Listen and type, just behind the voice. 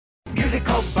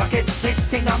Musical buckets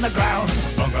sitting on the ground.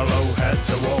 Bungalow heads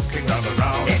are walking round and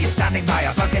round. If you're standing by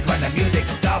a bucket when the music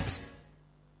stops,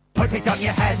 put it on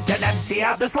your head and empty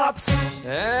out the slops.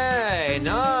 Hey,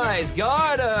 nice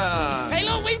garden. Hey,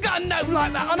 look, we've got a gnome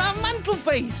like that on our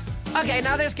mantelpiece. Okay,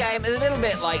 now this game is a little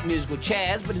bit like musical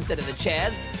chairs, but instead of the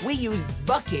chairs, we use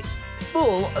buckets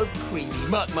full of creamy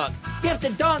muck. You have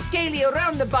to dance gaily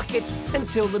around the buckets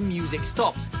until the music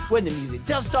stops. When the music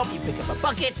does stop, you pick up a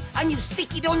bucket and you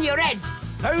stick it on your head.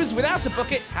 Those without a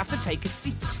bucket have to take a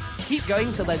seat. Keep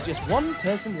going till there's just one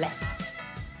person left.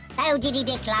 Oh, Diddy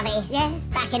Dick Lovey. Yes?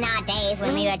 Back in our days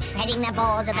when we were treading the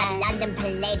balls of the London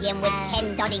Palladium with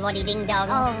Ken Doddy Waddy Ding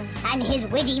Dong and his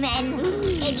witty men,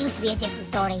 it used to be a different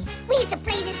story. We used to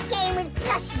play this game with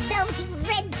plush, velvety,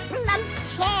 red, plump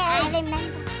chairs. I remember.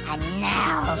 And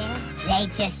now, they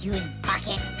just use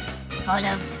buckets full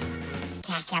of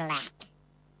cackalack.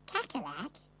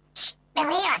 Cackalack? Shh! They'll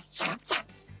hear us! Shut up, shut up!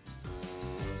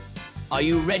 Are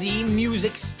you ready,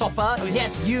 music stopper?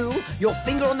 Yes, you. Your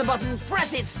finger on the button,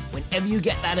 press it whenever you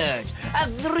get that urge.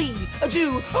 3,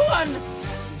 2, 1,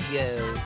 go.